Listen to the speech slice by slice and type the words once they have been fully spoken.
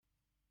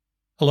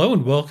Hello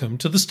and welcome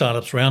to the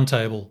Startups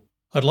Roundtable.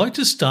 I'd like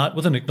to start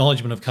with an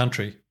acknowledgement of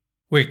country.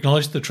 We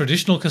acknowledge the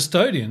traditional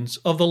custodians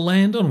of the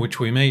land on which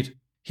we meet.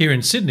 Here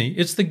in Sydney,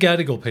 it's the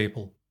Gadigal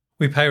people.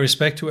 We pay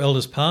respect to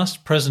elders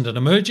past, present and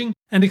emerging,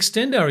 and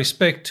extend our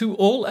respect to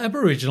all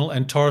Aboriginal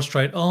and Torres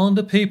Strait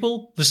Islander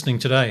people listening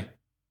today.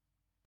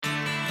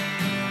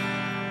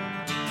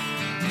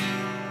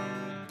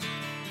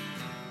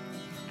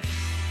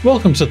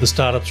 Welcome to the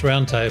Startups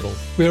Roundtable,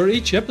 where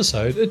each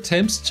episode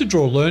attempts to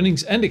draw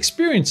learnings and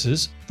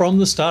experiences from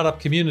the startup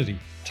community.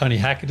 Tony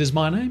Hackett is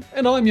my name,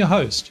 and I'm your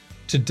host.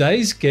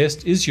 Today's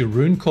guest is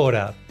Jeroen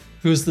Kordaut,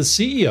 who is the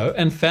CEO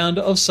and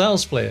founder of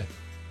SalesFlare,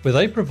 where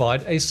they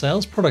provide a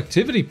sales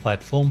productivity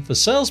platform for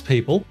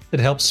salespeople that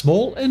helps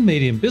small and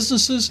medium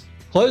businesses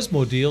close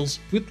more deals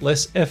with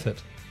less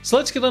effort. So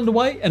let's get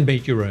underway and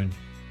meet Jeroen.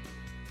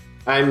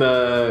 I'm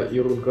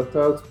Jeroen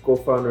Kordaut,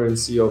 co-founder and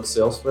CEO of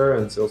SalesFlare,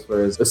 and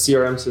SalesFlare is a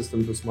CRM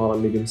system for small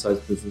and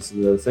medium-sized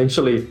businesses that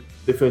essentially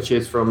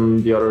differentiates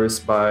from the others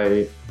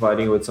by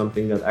providing you with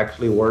something that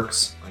actually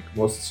works. Like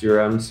most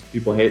CRMs,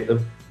 people hate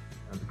them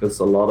because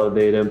a lot of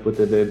data input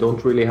that they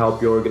don't really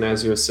help you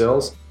organize your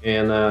sales.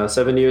 And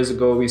 7 years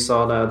ago, we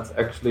saw that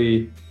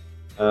actually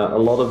a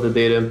lot of the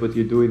data input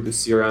you do into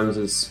CRMs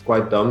is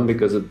quite dumb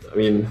because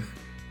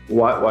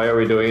why are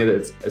we doing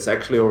it? It's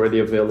actually already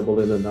available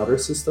in another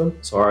system.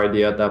 So our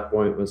idea at that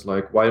point was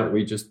like, why don't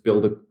we just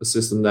build a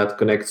system that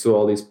connects to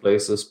all these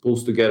places,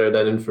 pulls together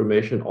that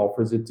information,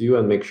 offers it to you,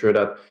 and make sure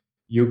that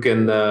you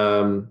can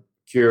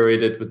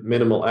curate it with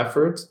minimal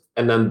effort.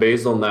 And then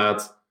based on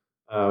that,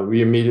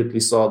 we immediately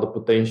saw the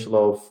potential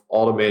of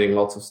automating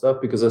lots of stuff,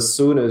 because as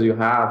soon as you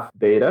have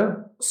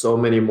data, so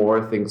many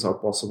more things are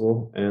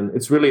possible. And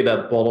it's really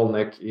that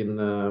bottleneck in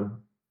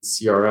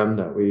CRM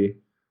that we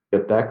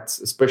attacked,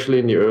 especially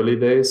in the early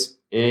days.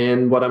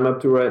 And what I'm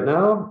up to right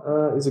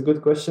now is a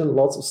good question.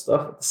 Lots of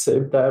stuff at the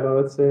same time, I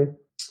would say.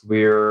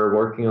 We're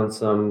working on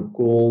some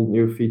cool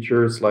new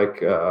features like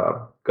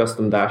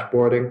custom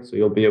dashboarding. So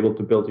you'll be able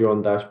to build your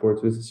own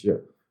dashboards, which is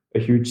a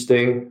huge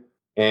thing.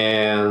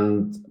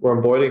 And we're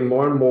onboarding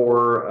more and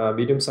more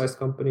medium-sized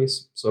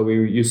companies. So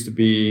we used to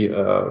be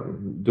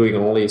doing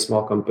only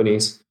small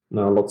companies.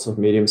 Now lots of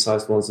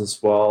medium-sized ones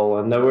as well.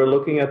 And then we're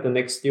looking at the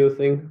next new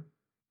thing.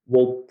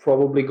 We'll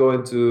probably go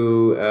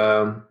into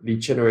lead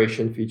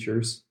generation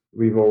features.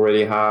 We've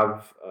already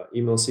have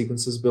email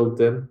sequences built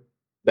in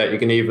that you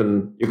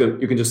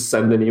can just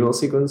send an email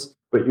sequence,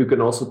 but you can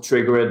also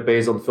trigger it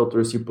based on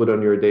filters you put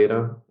on your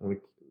data. We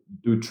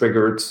do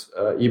triggered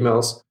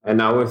emails. And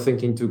now we're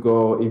thinking to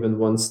go even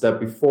one step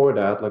before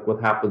that, like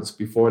what happens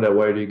before that,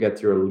 where do you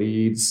get your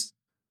leads?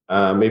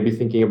 Maybe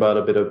thinking about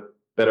a bit of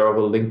better of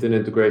a LinkedIn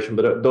integration,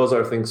 but those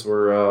are things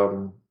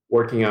we're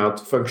working out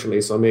functionally.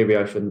 So maybe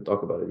I shouldn't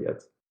talk about it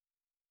yet.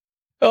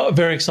 Oh,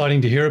 very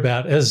exciting to hear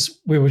about. As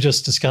we were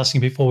just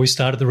discussing before we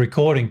started the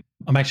recording,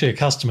 I'm actually a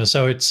customer,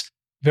 so it's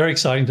very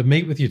exciting to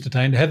meet with you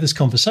today and to have this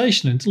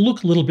conversation and to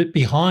look a little bit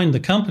behind the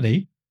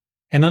company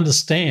and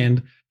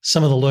understand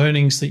some of the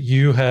learnings that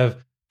you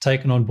have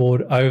taken on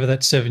board over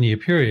that 7-year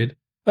period.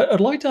 But I'd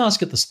like to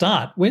ask at the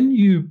start, when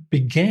you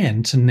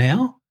began to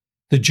now,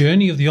 the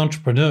journey of the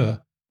entrepreneur,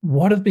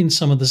 what have been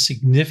some of the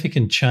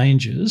significant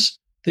changes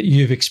that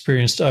you've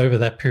experienced over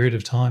that period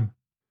of time?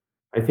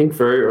 I think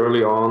very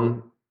early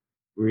on,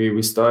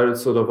 we started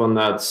sort of on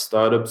that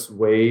startups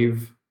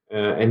wave.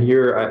 And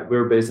here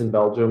we're based in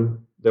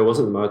Belgium. There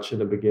wasn't much in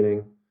the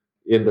beginning.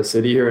 In the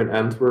city here in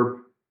Antwerp,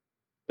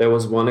 there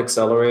was one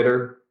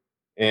accelerator,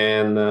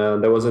 and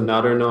there was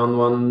another known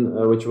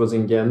one, which was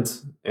in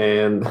Ghent.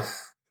 And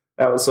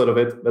that was sort of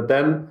it. But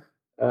then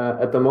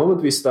at the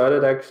moment we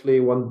started,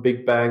 actually, one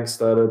big bank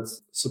started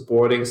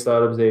supporting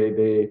startups.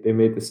 They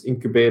made this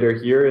incubator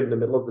here in the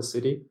middle of the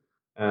city.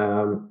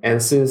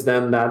 And since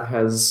then, that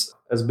has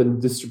been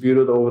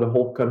distributed over the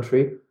whole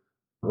country.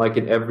 Like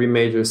in every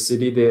major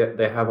city,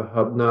 they have a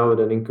hub now with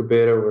an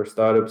incubator where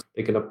startups,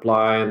 they can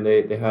apply, and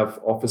they have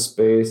office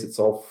space. It's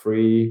all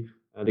free.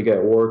 And they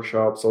get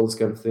workshops, all these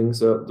kind of things.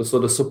 So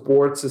the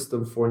support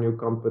system for new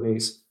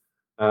companies.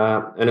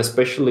 And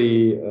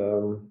especially,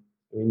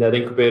 that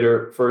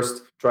incubator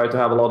first tried to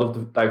have a lot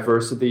of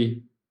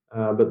diversity,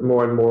 but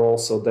more and more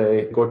also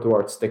they go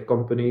towards tech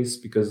companies,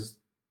 because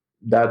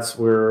that's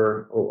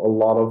where a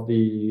lot of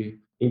the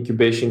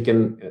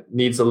incubation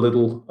needs a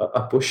little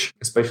a push,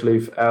 especially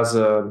if as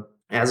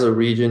a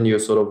region you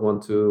sort of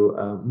want to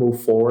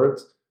move forward.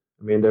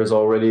 I mean, there's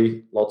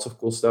already lots of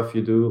cool stuff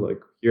you do.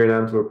 Like here in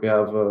Antwerp, we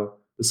have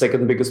the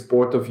second biggest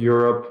port of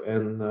Europe,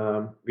 and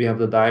we have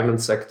the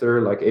diamond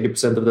sector. Like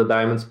 80% of the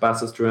diamonds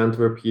passes through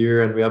Antwerp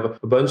here, and we have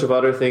a bunch of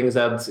other things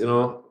that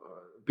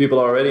people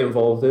are already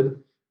involved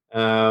in.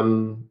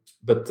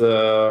 But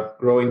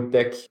growing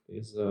tech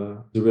is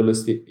a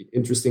really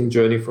interesting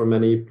journey for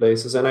many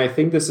places. And I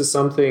think this is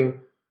something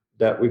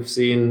that we've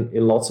seen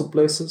in lots of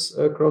places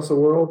across the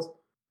world,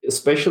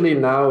 especially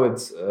now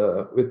with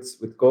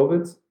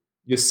COVID.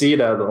 You see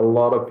that a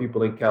lot of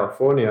people in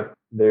California,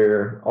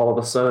 they're all of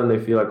a sudden they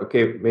feel like,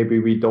 okay, maybe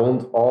we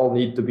don't all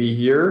need to be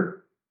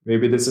here.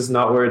 maybe this is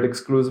not where it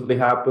exclusively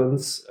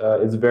happens.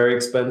 It's very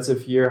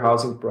expensive here.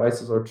 Housing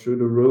prices are through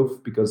the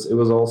roof because it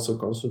was also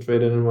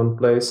concentrated in one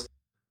place.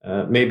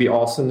 Maybe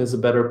Austin is a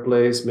better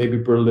place. Maybe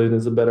Berlin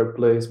is a better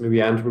place.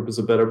 Maybe Antwerp is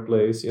a better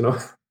place,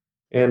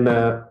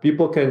 And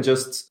people can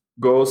just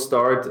go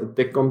start a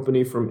tech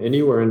company from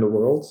anywhere in the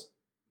world.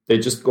 They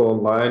just go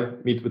online,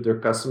 meet with their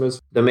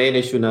customers. The main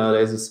issue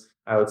nowadays is,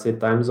 I would say,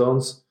 time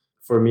zones.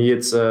 For me,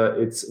 it's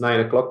 9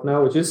 o'clock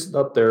now, which is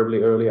not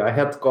terribly early. I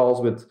had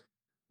calls with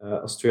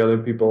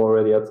Australian people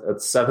already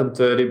at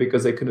 7:30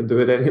 because they couldn't do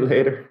it any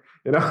later.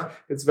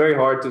 It's very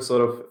hard to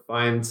sort of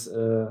find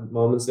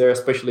moments there,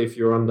 especially if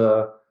you're on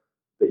the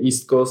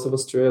east coast of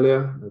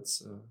Australia.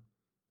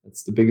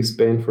 That's the biggest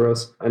pain for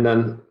us. And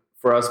then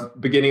for us,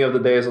 beginning of the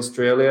day is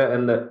Australia,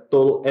 and the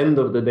total end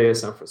of the day is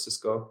San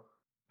Francisco.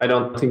 I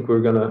don't think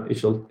we're gonna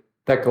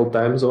tackle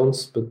time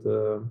zones, but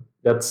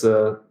that's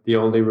the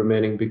only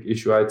remaining big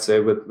issue, I'd say,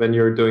 with when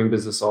you're doing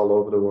business all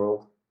over the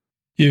world.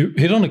 You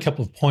hit on a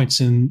couple of points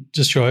in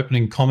just your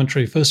opening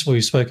commentary. First of all,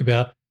 you spoke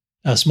about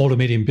small to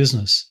medium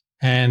business,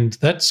 and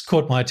that's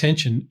caught my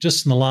attention.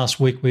 Just in the last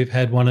week, we've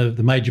had one of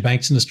the major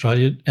banks in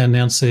Australia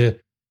announce their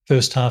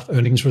first half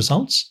earnings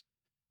results,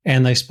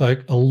 and they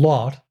spoke a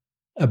lot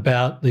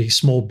about the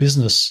small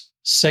business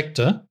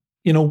sector.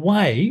 In a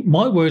way,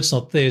 my word's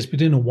not theirs,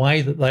 but in a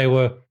way that they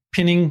were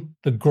pinning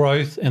the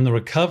growth and the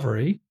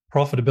recovery,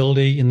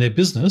 profitability in their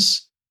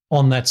business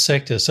on that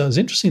sector. So it's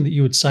interesting that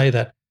you would say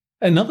that.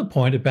 Another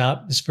point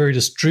about this very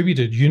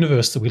distributed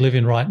universe that we live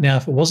in right now,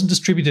 if it wasn't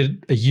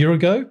distributed a year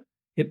ago,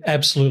 it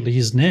absolutely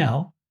is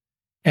now.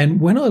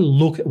 And when I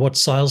look at what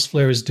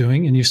SalesFlare is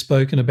doing, and you've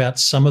spoken about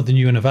some of the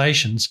new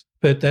innovations,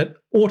 but that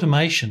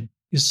automation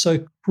is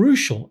so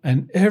crucial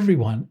and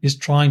everyone is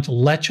trying to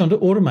latch onto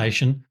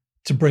automation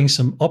to bring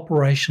some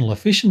operational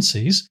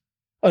efficiencies.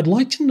 I'd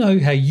like to know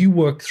how you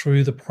work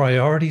through the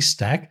priority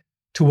stack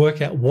to work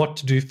out what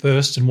to do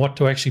first and what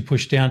to actually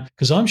push down,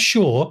 because I'm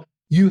sure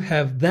you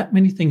have that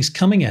many things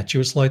coming at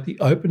you. It's like the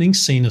opening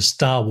scene of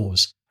Star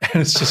Wars,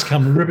 and it's just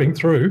come ripping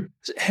through.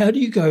 So how do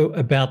you go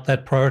about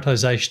that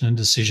prioritization and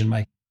decision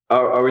making?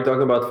 Are we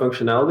talking about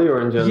functionality or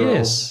in general?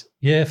 Yes.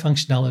 Yeah,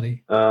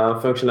 functionality.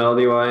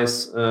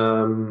 Functionality-wise,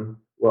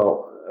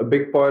 well, a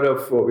big part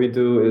of what we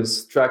do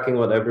is tracking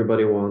what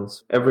everybody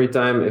wants. Every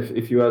time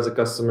if you as a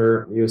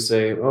customer, you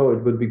say, oh,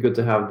 it would be good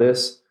to have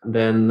this,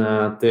 then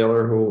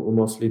Taylor, who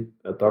mostly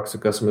talks to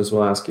customers,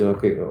 will ask you,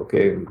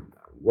 okay,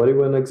 what do you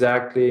want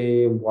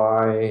exactly?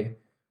 Why?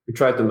 We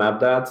try to map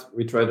that.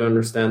 We try to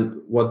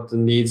understand what the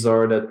needs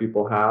are that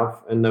people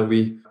have. And then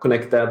we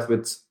connect that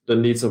with the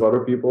needs of other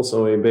people.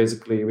 So in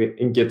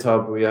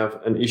GitHub, we have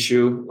an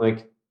issue,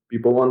 like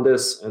people want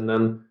this. And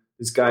then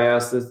this guy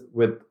asked it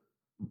with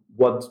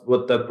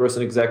what that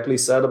person exactly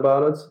said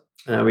about it.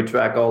 And we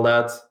track all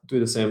that, do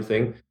the same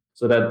thing.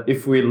 So that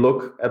if we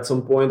look at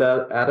some point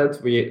at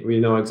it, we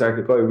know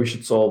exactly, oh, we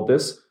should solve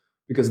this.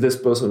 Because this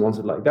person wants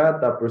it like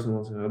that person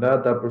wants it like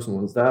that person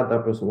wants that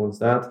person wants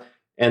that.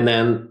 And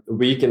then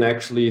we can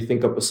actually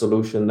think up a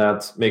solution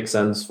that makes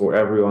sense for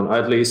everyone.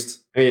 At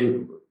least,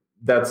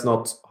 that's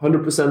not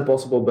 100%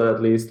 possible, but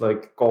at least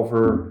like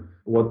cover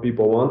what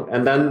people want.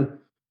 And then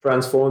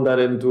transform that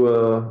into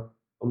a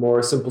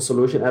more simple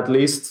solution, at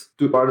least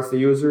towards the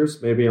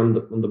users. Maybe on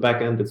the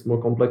back end, it's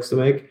more complex to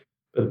make,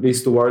 but at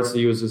least towards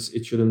the users,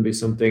 it shouldn't be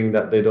something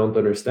that they don't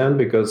understand,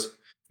 because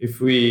if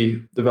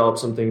we develop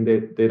something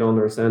they don't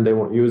understand, they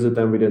won't use it,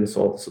 then we didn't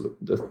solve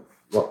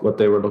what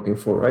they were looking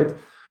for, right?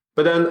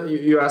 But then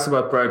you asked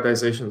about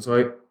prioritization.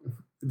 So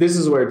this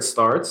is where it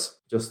starts,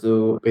 just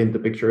to paint the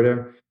picture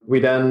there.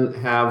 We then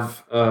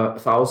have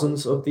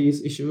thousands of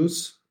these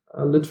issues,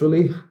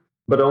 literally,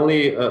 but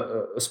only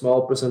a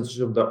small percentage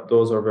of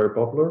those are very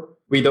popular.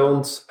 We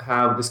don't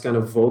have this kind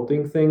of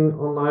voting thing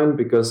online,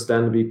 because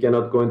then we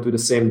cannot go into the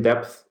same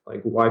depth,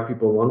 like why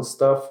people want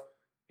stuff.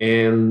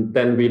 And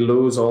then we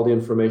lose all the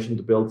information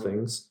to build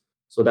things.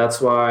 So that's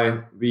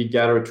why we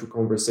gather through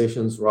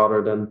conversations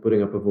rather than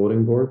putting up a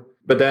voting board.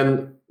 But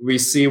then we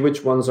see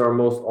which ones are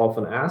most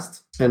often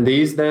asked. And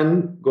these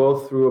then go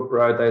through a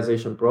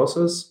prioritization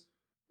process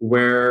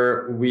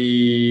where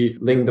we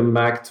link them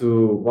back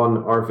to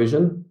our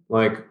vision.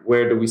 Like,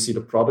 where do we see the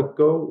product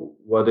go?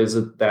 What is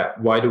it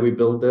why do we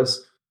build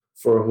this?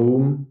 For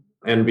whom?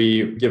 And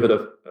we give it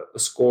a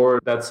score.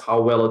 That's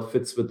how well it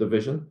fits with the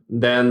vision.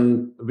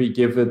 Then we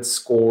give it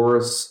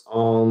scores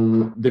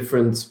on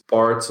different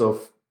parts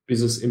of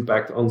business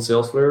impact on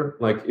SalesFlare.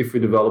 Like, if we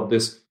develop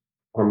this,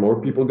 are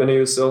more people going to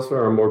use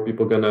SalesFlare? Are more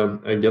people going to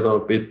get on a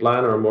paid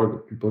plan? Are more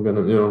people going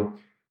to,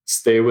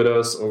 stay with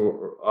us?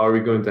 Or are we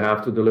going to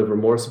have to deliver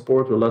more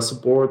support or less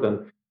support?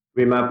 And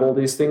we map all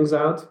these things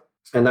out.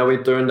 And then we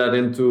turn that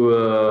into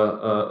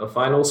a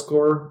final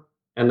score.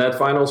 And that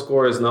final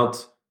score is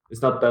not...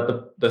 It's not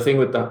that the thing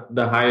with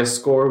the highest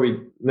score we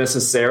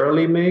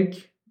necessarily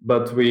make,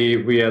 but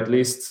we at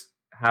least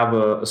have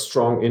a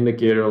strong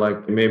indicator,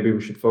 like maybe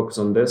we should focus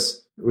on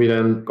this. We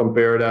then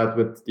compare that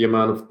with the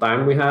amount of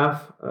time we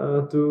have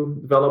to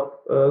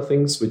develop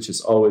things, which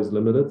is always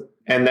limited.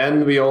 And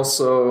then we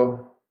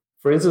also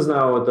For instance,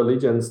 now with the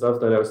lead gen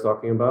stuff that I was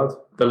talking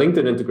about, the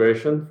LinkedIn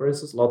integration, for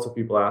instance, lots of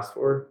people asked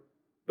for.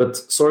 But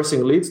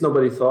sourcing leads,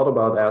 nobody thought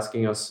about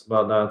asking us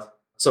about that.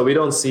 So we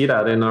don't see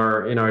that in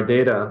our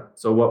data.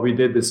 So what we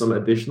did is some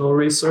additional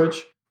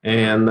research,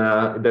 and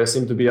there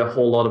seemed to be a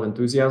whole lot of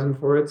enthusiasm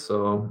for it.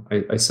 So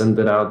I sent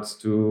it out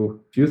to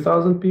a few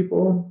thousand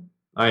people.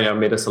 I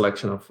made a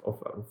selection of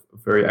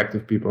very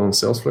active people on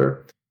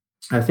Salesforce.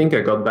 I think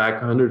I got back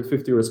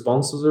 150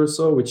 responses or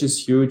so, which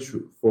is huge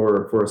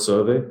for a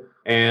survey.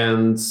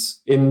 And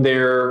in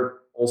there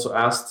also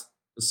asked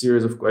a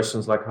series of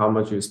questions like how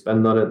much you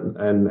spend on it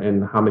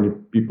and how many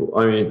people,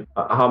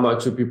 how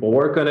much do people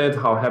work on it?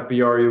 How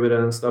happy are you with it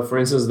and stuff? For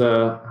instance,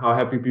 how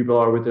happy people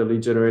are with their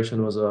lead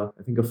generation was I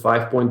think a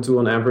 5.2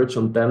 on average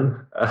on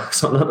 10.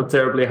 So not a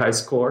terribly high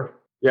score.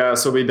 Yeah,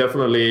 so we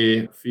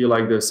definitely feel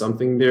like there's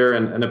something there.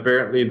 And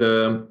apparently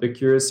the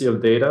accuracy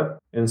of data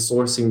and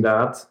sourcing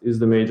that is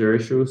the major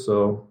issue.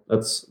 So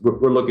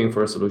we're looking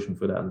for a solution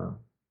for that now.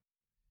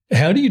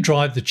 How do you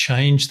drive the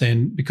change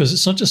then? Because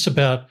it's not just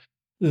about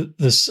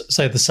the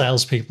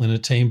salespeople in a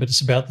team, but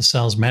it's about the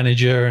sales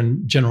manager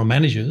and general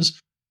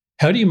managers.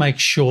 How do you make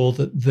sure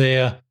that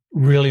they're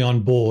really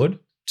on board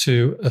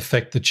to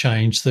affect the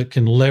change that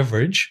can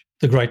leverage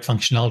the great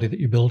functionality that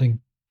you're building?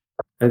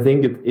 I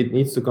think it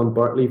needs to come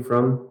partly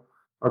from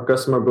our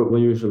customer, but we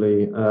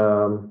usually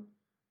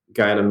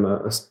guide them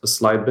a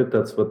slight bit.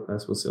 That's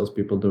what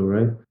salespeople do,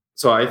 right?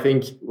 So I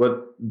think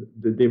what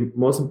the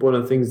most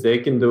important things they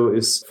can do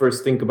is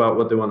first think about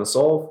what they want to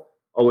solve.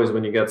 Always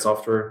when you get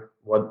software,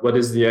 what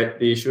is the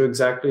issue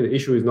exactly? The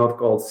issue is not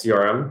called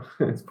CRM.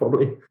 It's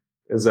probably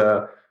is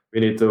we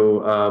need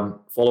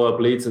to follow up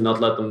leads and not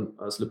let them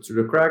slip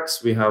through the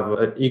cracks. We have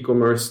an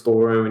e-commerce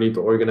store and we need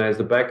to organize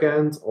the back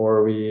end,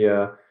 or we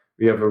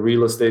have a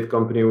real estate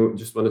company who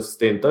just want to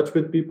stay in touch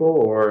with people,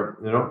 or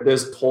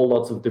there's whole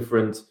lots of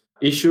different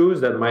issues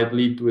that might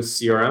lead to a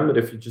CRM. But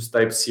if you just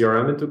type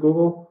CRM into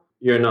Google,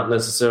 you're not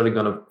necessarily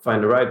going to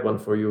find the right one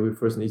for you. You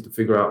first need to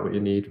figure out what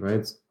you need,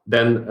 right?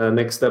 Then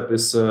next step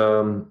is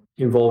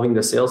involving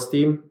the sales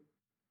team.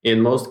 In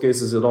most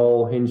cases, it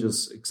all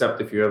hinges, except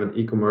if you have an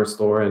e-commerce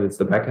store and it's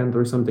the backend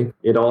or something,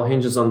 it all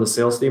hinges on the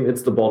sales team.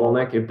 It's the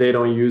bottleneck. If they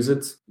don't use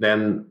it,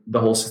 then the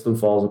whole system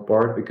falls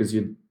apart because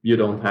you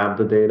don't have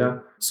the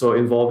data. So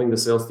involving the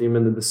sales team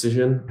in the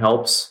decision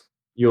helps.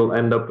 You'll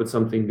end up with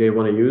something they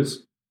want to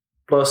use.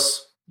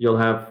 Plus, you'll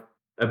have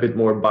a bit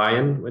more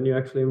buy-in when you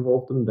actually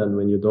involve them than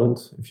when you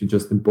don't, if you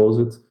just impose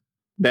it.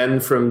 Then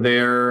from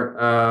there,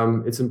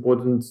 it's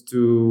important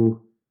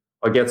to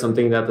get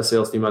something that the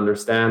sales team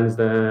understands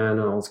then and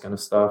all this kind of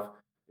stuff.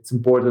 It's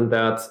important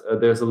that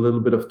there's a little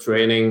bit of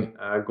training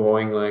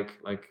going like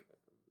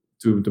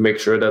to make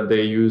sure that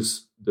they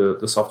use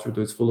the software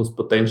to its fullest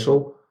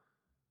potential.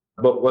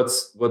 But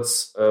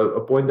what's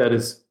a point that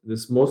is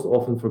most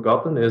often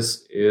forgotten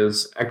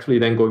is actually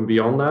then going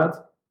beyond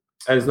that.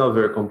 And it's not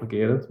very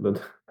complicated,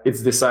 but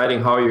it's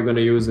deciding how you're going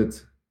to use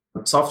it.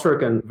 Software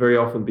can very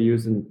often be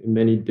used in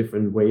many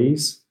different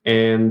ways.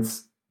 And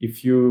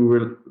if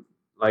you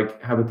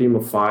have a team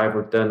of 5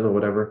 or 10 or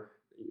whatever,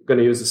 you're going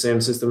to use the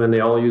same system and they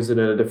all use it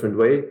in a different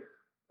way,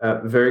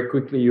 very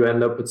quickly you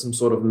end up with some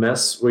sort of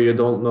mess where you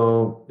don't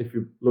know, if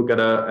you look at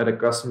a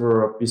customer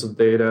or a piece of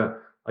data,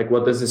 like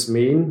what does this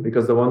mean?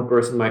 Because the one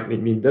person might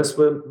mean this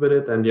with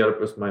it and the other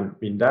person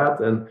might mean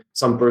that. And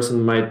some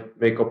person might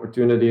make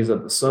opportunities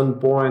at the sun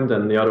point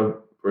and the other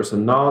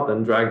person not,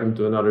 and drag them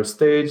to another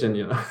stage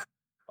and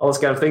all those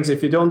kind of things.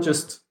 If you don't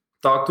just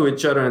talk to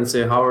each other and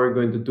say, how are we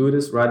going to do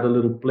this? Write a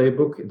little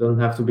playbook. It doesn't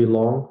have to be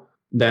long.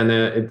 Then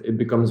it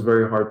becomes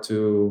very hard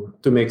to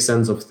make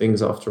sense of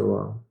things after a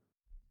while.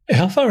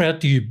 How far out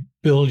do you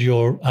build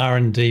your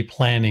R&D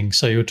planning?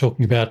 So you're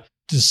talking about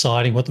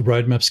deciding what the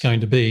roadmap's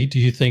going to be. Do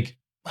you think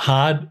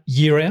hard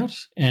year out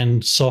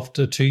and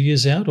softer 2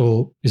 years out,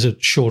 or is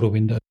it shorter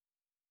window?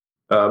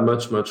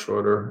 Much, much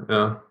shorter,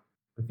 yeah.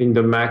 I think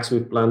the max we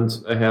planned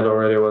ahead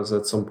already was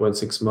at some point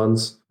 6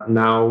 months.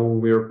 Now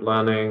we're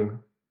planning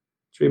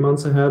 3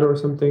 months ahead or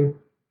something,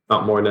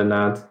 not more than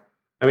that.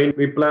 I mean,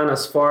 we plan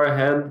as far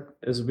ahead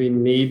as we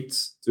need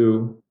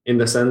to, in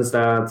the sense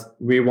that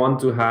we want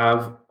to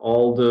have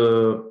all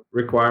the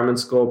requirement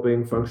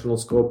scoping, functional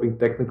scoping,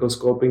 technical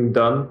scoping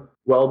done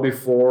well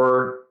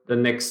before the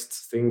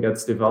next thing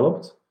gets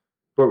developed.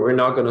 But we're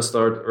not going to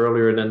start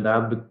earlier than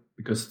that, but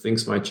because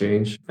things might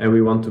change and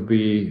we want to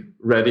be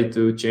ready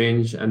to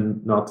change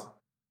and not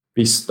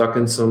be stuck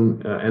in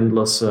some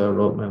endless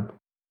roadmap.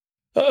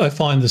 I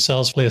find the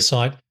Salesforce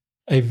site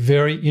a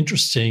very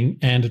interesting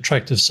and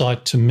attractive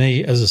site to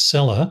me as a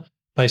seller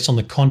based on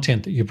the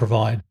content that you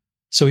provide.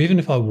 So even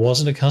if I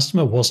wasn't a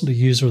customer, wasn't a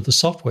user of the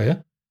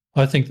software,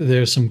 I think that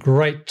there are some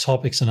great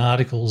topics and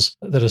articles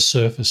that are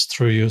surfaced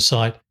through your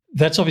site.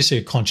 That's obviously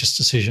a conscious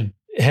decision.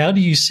 How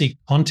do you see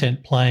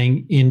content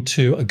playing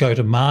into a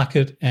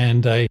go-to-market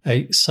and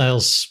a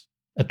sales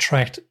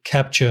attract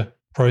capture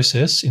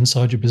process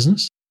inside your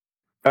business?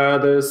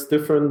 There's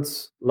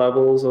different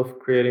levels of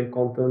creating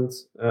content.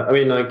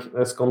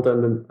 There's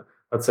content in,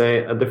 let's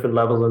say, at different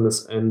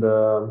levels in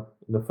the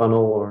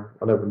funnel or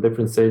whatever,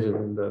 different stages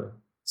in the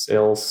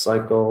sales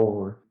cycle,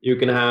 or you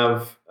can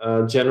have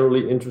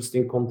generally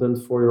interesting content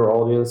for your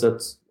audience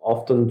that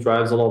often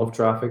drives a lot of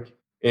traffic.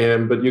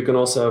 But you can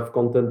also have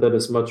content that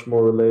is much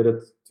more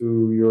related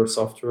to your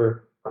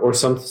software, or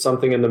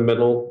something in the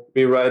middle.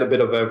 We write a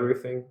bit of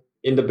everything.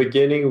 In the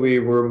beginning, we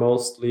were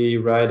mostly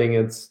writing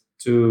it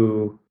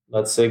to,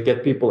 let's say,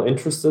 get people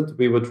interested.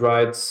 We would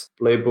write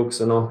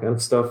playbooks and all kind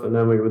of stuff, and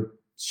then we would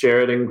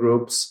share it in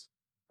groups.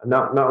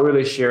 Not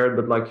really share it,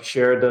 but like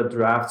share the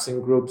drafts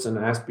in groups and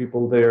ask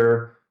people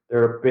their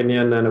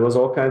opinion. And it was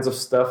all kinds of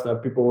stuff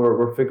that people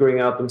were figuring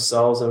out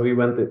themselves, and we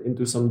went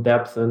into some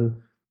depth, and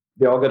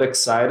they all got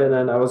excited,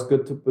 and I was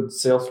good to put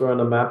Salesforce on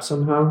the map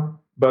somehow.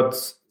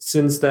 But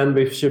since then,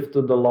 we've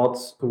shifted a lot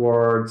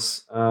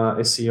towards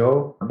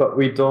SEO, but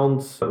we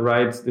don't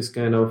write this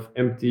kind of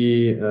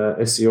empty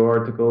SEO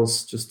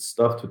articles, just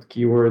stuffed with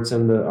keywords,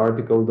 and the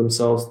article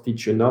themselves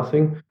teach you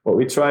nothing. What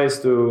we try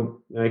is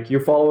to, like, you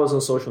follow us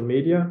on social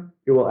media,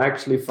 you will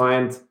actually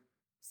find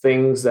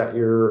things that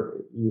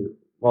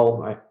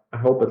I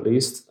hope at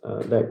least,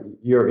 that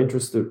you're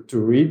interested to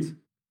read.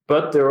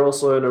 But they're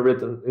also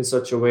written in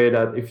such a way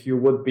that if you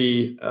would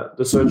be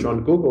the search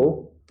on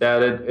Google,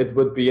 that it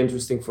would be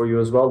interesting for you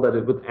as well, that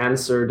it would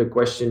answer the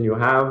question you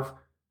have.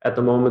 At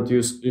the moment,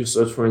 you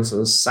search, for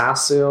instance,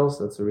 SaaS sales.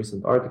 That's a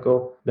recent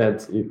article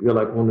that you're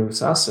like wondering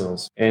SaaS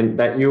sales, and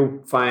that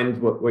you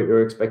find what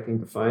you're expecting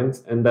to find,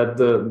 and that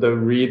the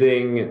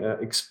reading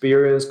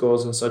experience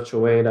goes in such a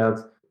way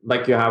that,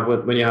 like you have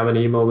when you have an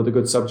email with a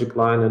good subject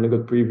line and a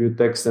good preview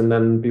text, and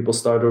then people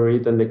start to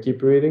read and they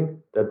keep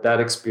reading, that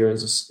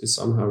experience is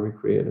somehow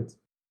recreated.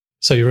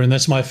 So, Jeroen,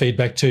 that's my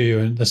feedback to you,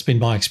 and that's been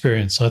my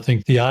experience. I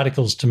think the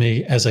articles to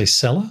me as a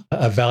seller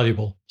are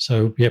valuable.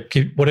 So,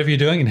 keep whatever you're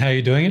doing and how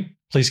you're doing it,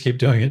 please keep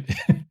doing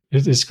it.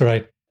 It's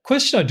great.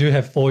 Question I do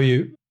have for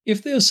you,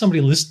 if there's somebody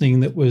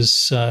listening that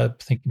was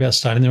thinking about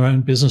starting their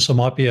own business, or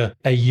might be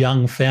a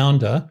young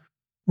founder,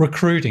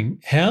 recruiting,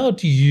 how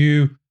do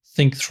you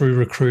think through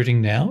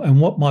recruiting now,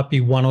 and what might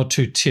be one or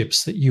two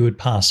tips that you would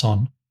pass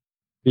on?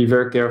 Be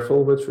very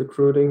careful with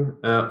recruiting.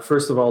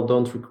 First of all,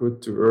 don't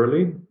recruit too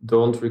early.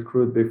 Don't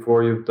recruit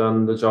before you've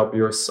done the job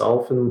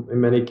yourself. In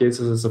many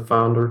cases, as a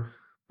founder,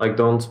 like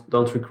don't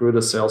recruit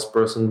a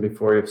salesperson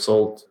before you've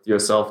sold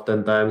yourself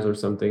 10 times or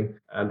something.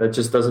 That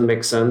just doesn't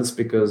make sense,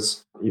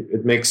 because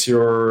it makes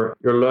your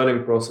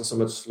learning process so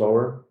much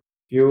slower.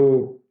 If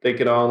you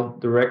take it on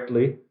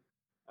directly,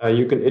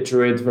 you can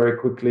iterate very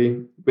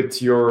quickly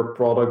with your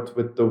product,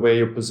 with the way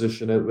you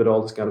position it, with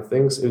all these kind of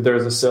things. If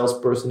there's a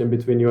salesperson in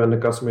between you and the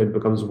customer, it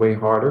becomes way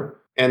harder.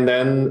 And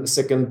then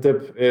second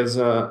tip is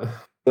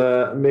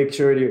make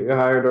sure you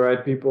hire the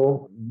right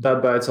people.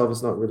 That by itself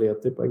is not really a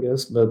tip, I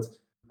guess, but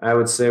I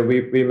would say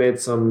we made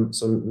some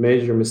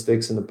major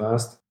mistakes in the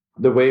past.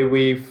 The way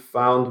we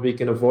found we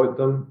can avoid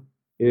them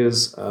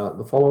is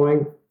the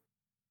following.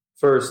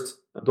 First,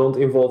 don't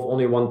involve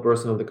only one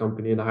person of the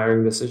company in the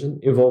hiring decision.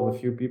 Involve a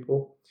few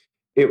people.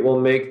 It will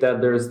make that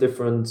there's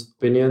different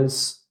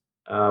opinions.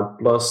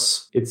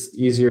 Plus, it's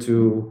easier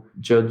to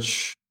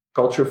judge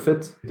culture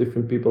fit.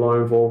 Different people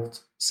are involved.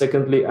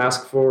 Secondly,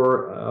 ask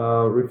for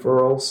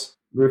referrals.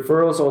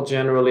 Referrals are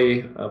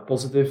generally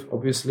positive,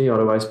 obviously.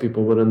 Otherwise,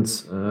 people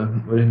wouldn't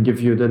give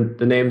you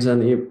the names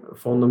and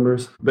phone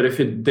numbers. But if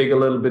you dig a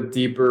little bit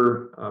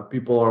deeper,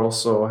 people are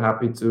also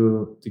happy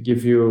to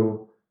give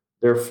you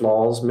their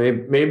flaws,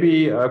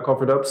 maybe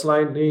covered up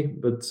slightly,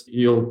 but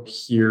you'll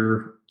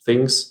hear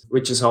things,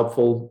 which is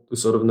helpful to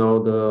sort of know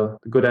the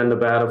good and the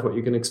bad of what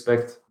you can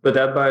expect. But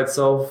that by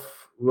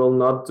itself will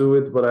not do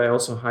it. What I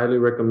also highly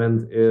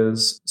recommend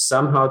is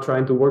somehow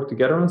trying to work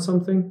together on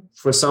something.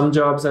 For some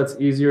jobs, that's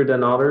easier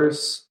than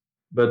others.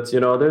 But,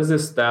 there's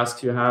this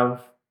task you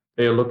have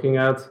that you're looking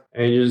at,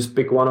 and you just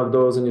pick one of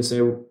those and you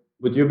say,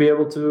 would you be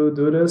able to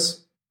do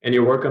this? And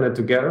you work on it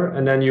together,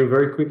 and then you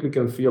very quickly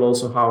can feel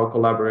also how a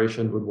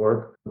collaboration would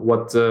work,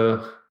 what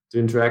the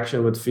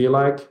interaction would feel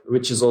like,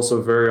 which is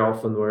also very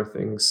often where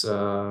things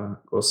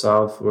go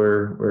south,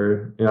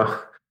 where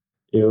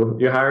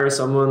you hire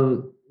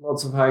someone,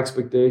 lots of high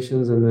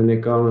expectations, and then they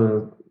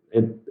come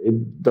and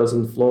it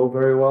doesn't flow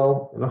very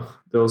well.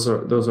 Those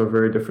are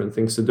very different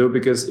things to do,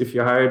 because if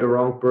you hire the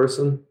wrong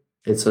person,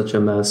 it's such a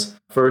mess.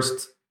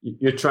 First,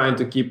 you're trying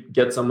to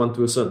get someone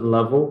to a certain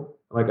level.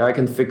 Like, I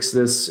can fix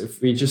this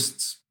if we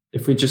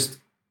just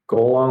go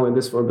along with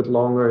this for a bit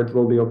longer, it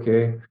will be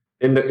okay.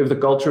 If the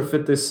culture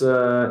fit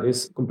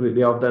is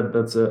completely off,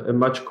 that's a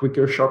much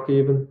quicker shock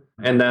even.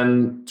 And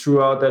then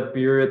throughout that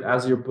period,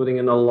 as you're putting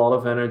in a lot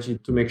of energy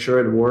to make sure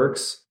it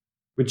works,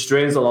 which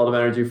drains a lot of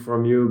energy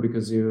from you,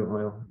 because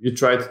you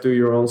try to do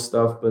your own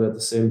stuff, but at the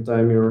same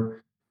time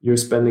you're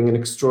spending an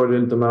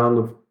extraordinary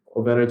amount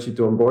of energy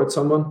to onboard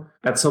someone.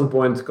 At some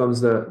point comes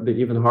the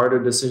even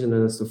harder decision,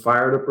 and it's to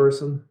fire the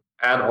person.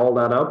 Add all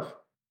that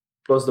up,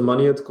 plus the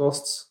money it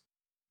costs.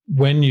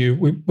 When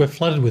we're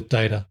flooded with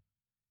data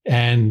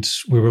and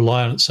we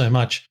rely on it so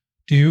much,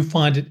 do you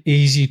find it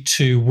easy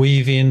to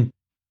weave in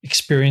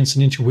experience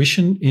and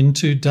intuition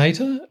into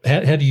data?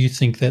 How do you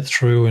think that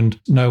through and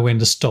know when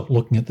to stop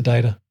looking at the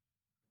data?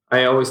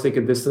 I always take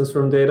a distance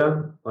from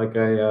data. Like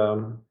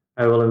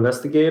I will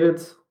investigate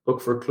it,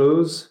 look for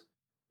clues,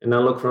 and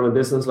then look from a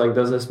distance, like,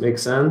 does this make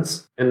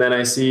sense? And then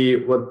I see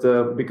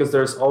because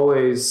there's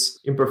always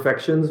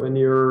imperfections when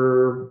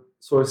you're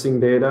sourcing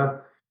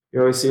data.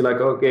 You always see like,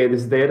 okay,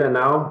 this data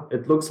now,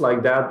 it looks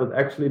like that, but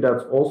actually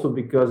that's also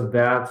because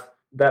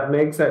that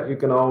makes that you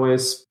can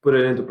always put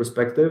it into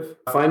perspective.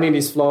 Finding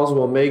these flaws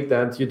will make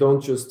that you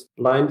don't just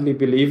blindly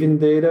believe in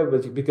data,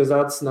 but because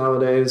that's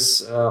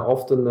nowadays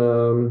often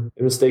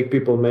a mistake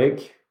people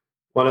make.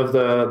 One of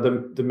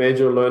the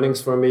major learnings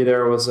for me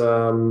there was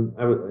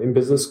in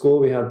business school,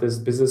 we had this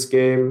business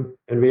game,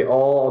 and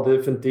all the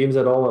different teams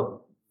had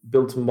all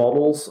built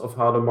models of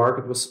how the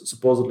market was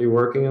supposedly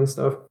working and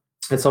stuff.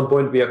 At some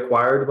point, we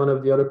acquired one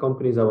of the other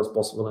companies. That was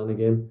possible in the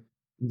game.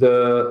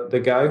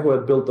 The guy who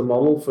had built the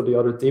model for the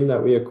other team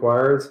that we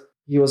acquired,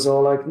 he was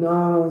all like,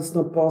 no, it's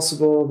not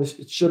possible.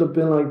 It should have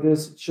been like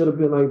this. It should have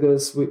been like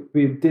this.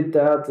 We did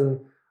that,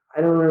 and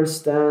I don't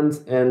understand.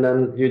 And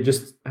then you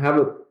just have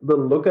a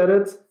little look at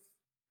it,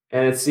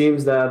 and it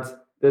seems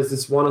that there's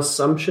this one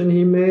assumption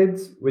he made,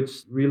 which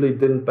really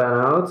didn't pan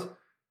out.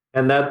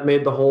 And that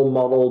made the whole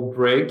model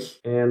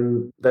break,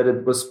 and that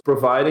it was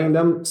providing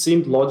them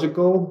seemed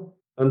logical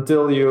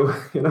until you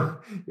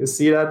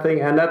see that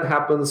thing. And that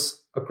happens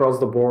across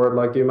the board.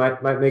 Like you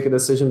might make a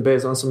decision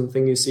based on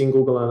something you see in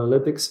Google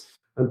Analytics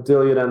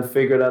until you then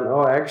figure that,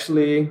 oh,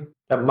 actually,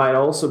 that might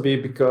also be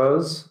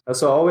because.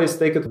 So always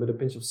take it with a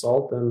pinch of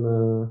salt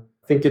and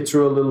think it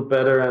through a little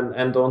better,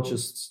 and don't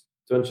just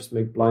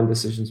make blind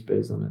decisions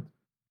based on it.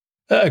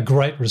 A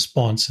great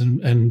response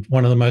and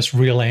one of the most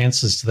real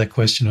answers to that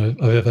question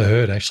I've ever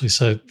heard, actually.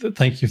 So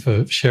thank you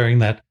for sharing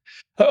that.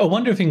 I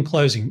wonder if in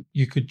closing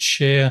you could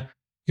share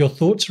your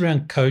thoughts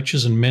around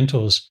coaches and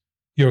mentors,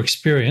 your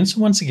experience.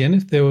 Once again,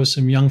 if there were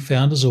some young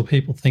founders or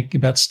people thinking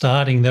about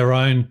starting their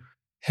own,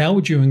 how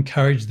would you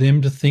encourage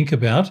them to think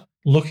about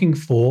looking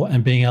for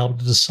and being able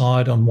to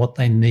decide on what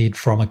they need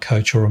from a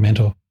coach or a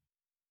mentor?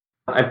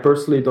 I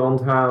personally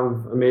don't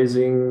have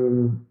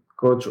amazing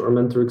coach or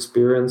mentor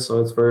experience,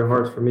 so it's very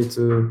hard for me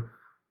to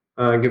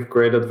give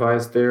great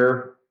advice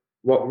there.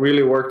 What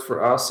really worked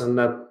for us, and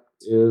that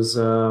is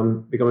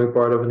becoming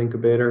part of an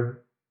incubator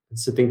and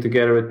sitting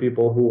together with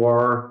people who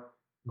are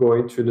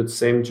going through the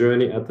same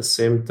journey at the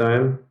same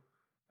time.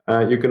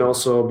 You can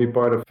also be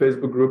part of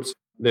Facebook groups.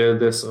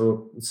 There's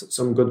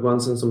some good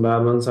ones and some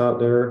bad ones out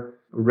there,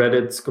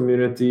 Reddit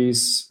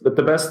communities. But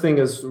the best thing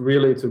is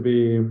really to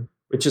be,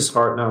 which is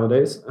hard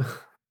nowadays,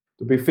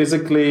 to be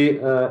physically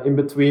in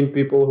between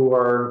people who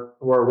are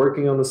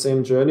working on the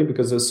same journey,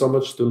 because there's so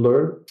much to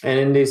learn. And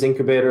in these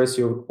incubators,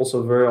 you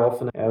also very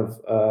often have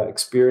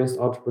experienced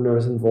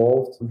entrepreneurs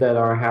involved that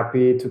are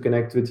happy to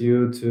connect with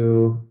you,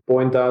 to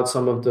point out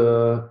some of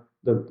the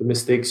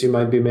mistakes you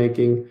might be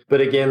making.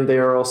 But again, they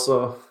are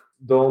also,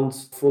 don't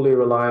fully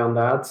rely on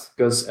that,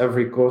 because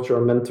every coach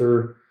or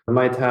mentor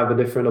might have a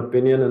different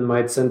opinion and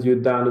might send you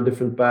down a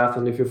different path.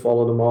 And if you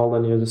follow them all,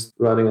 then you're just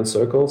running in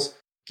circles.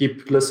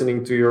 Keep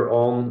listening to your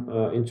own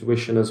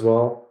intuition as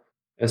well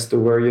as to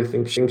where you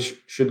think things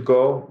should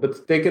go,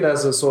 but take it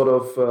as a sort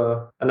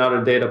of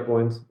another data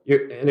point.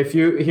 And if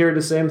you hear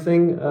the same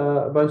thing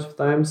a bunch of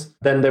times,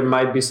 then there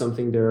might be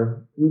something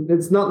there.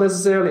 It's not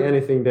necessarily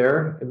anything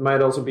there. It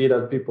might also be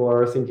that people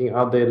are thinking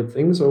outdated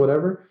things or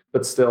whatever,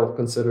 but still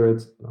consider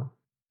it.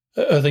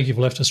 I think you've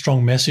left a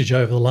strong message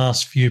over the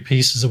last few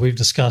pieces that we've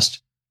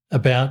discussed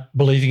about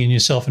believing in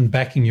yourself and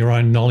backing your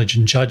own knowledge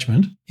and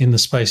judgment in the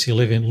space you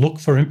live in. Look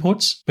for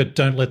inputs, but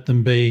don't let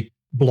them be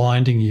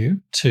blinding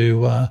you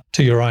to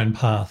your own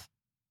path.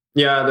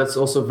 Yeah, that's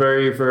also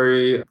very,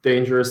 very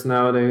dangerous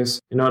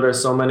nowadays.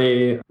 There's so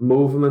many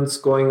movements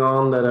going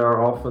on that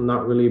are often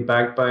not really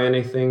backed by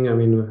anything. I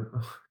mean,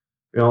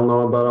 we all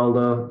know about all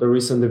the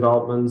recent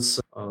developments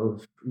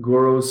of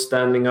gurus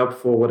standing up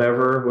for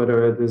whatever,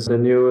 whether it is the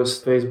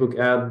newest Facebook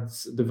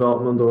ads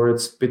development or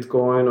it's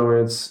Bitcoin or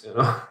it's,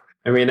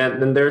 I mean,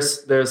 and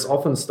there's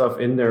often stuff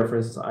in there. For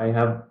instance, I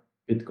have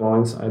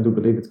Bitcoins. I do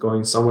believe it's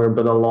going somewhere,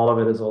 but a lot of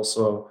it is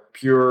also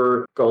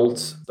pure cult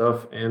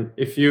stuff. And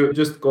if you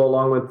just go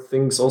along with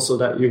things also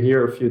that you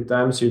hear a few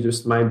times, you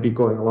just might be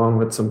going along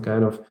with some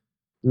kind of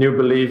new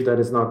belief that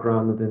is not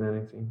grounded in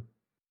anything.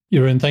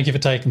 Jeroen, thank you for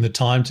taking the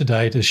time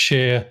today to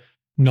share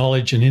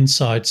knowledge and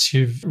insights.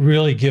 You've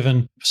really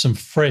given some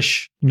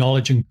fresh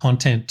knowledge and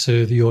content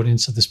to the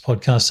audience of this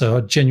podcast, so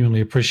I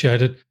genuinely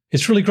appreciate it.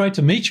 It's really great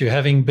to meet you,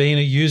 having been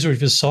a user of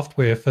your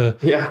software for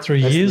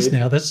 3 years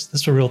now.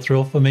 That's a real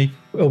thrill for me.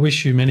 I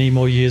wish you many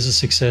more years of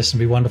success, and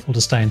be wonderful to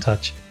stay in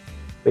touch.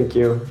 Thank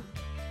you.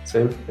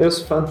 Same. It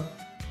was fun.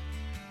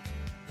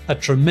 A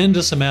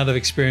tremendous amount of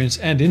experience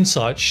and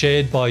insight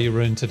shared by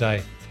Jeroen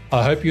today.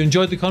 I hope you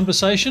enjoyed the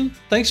conversation.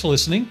 Thanks for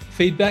listening.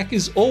 Feedback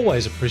is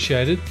always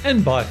appreciated,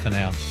 and bye for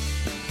now.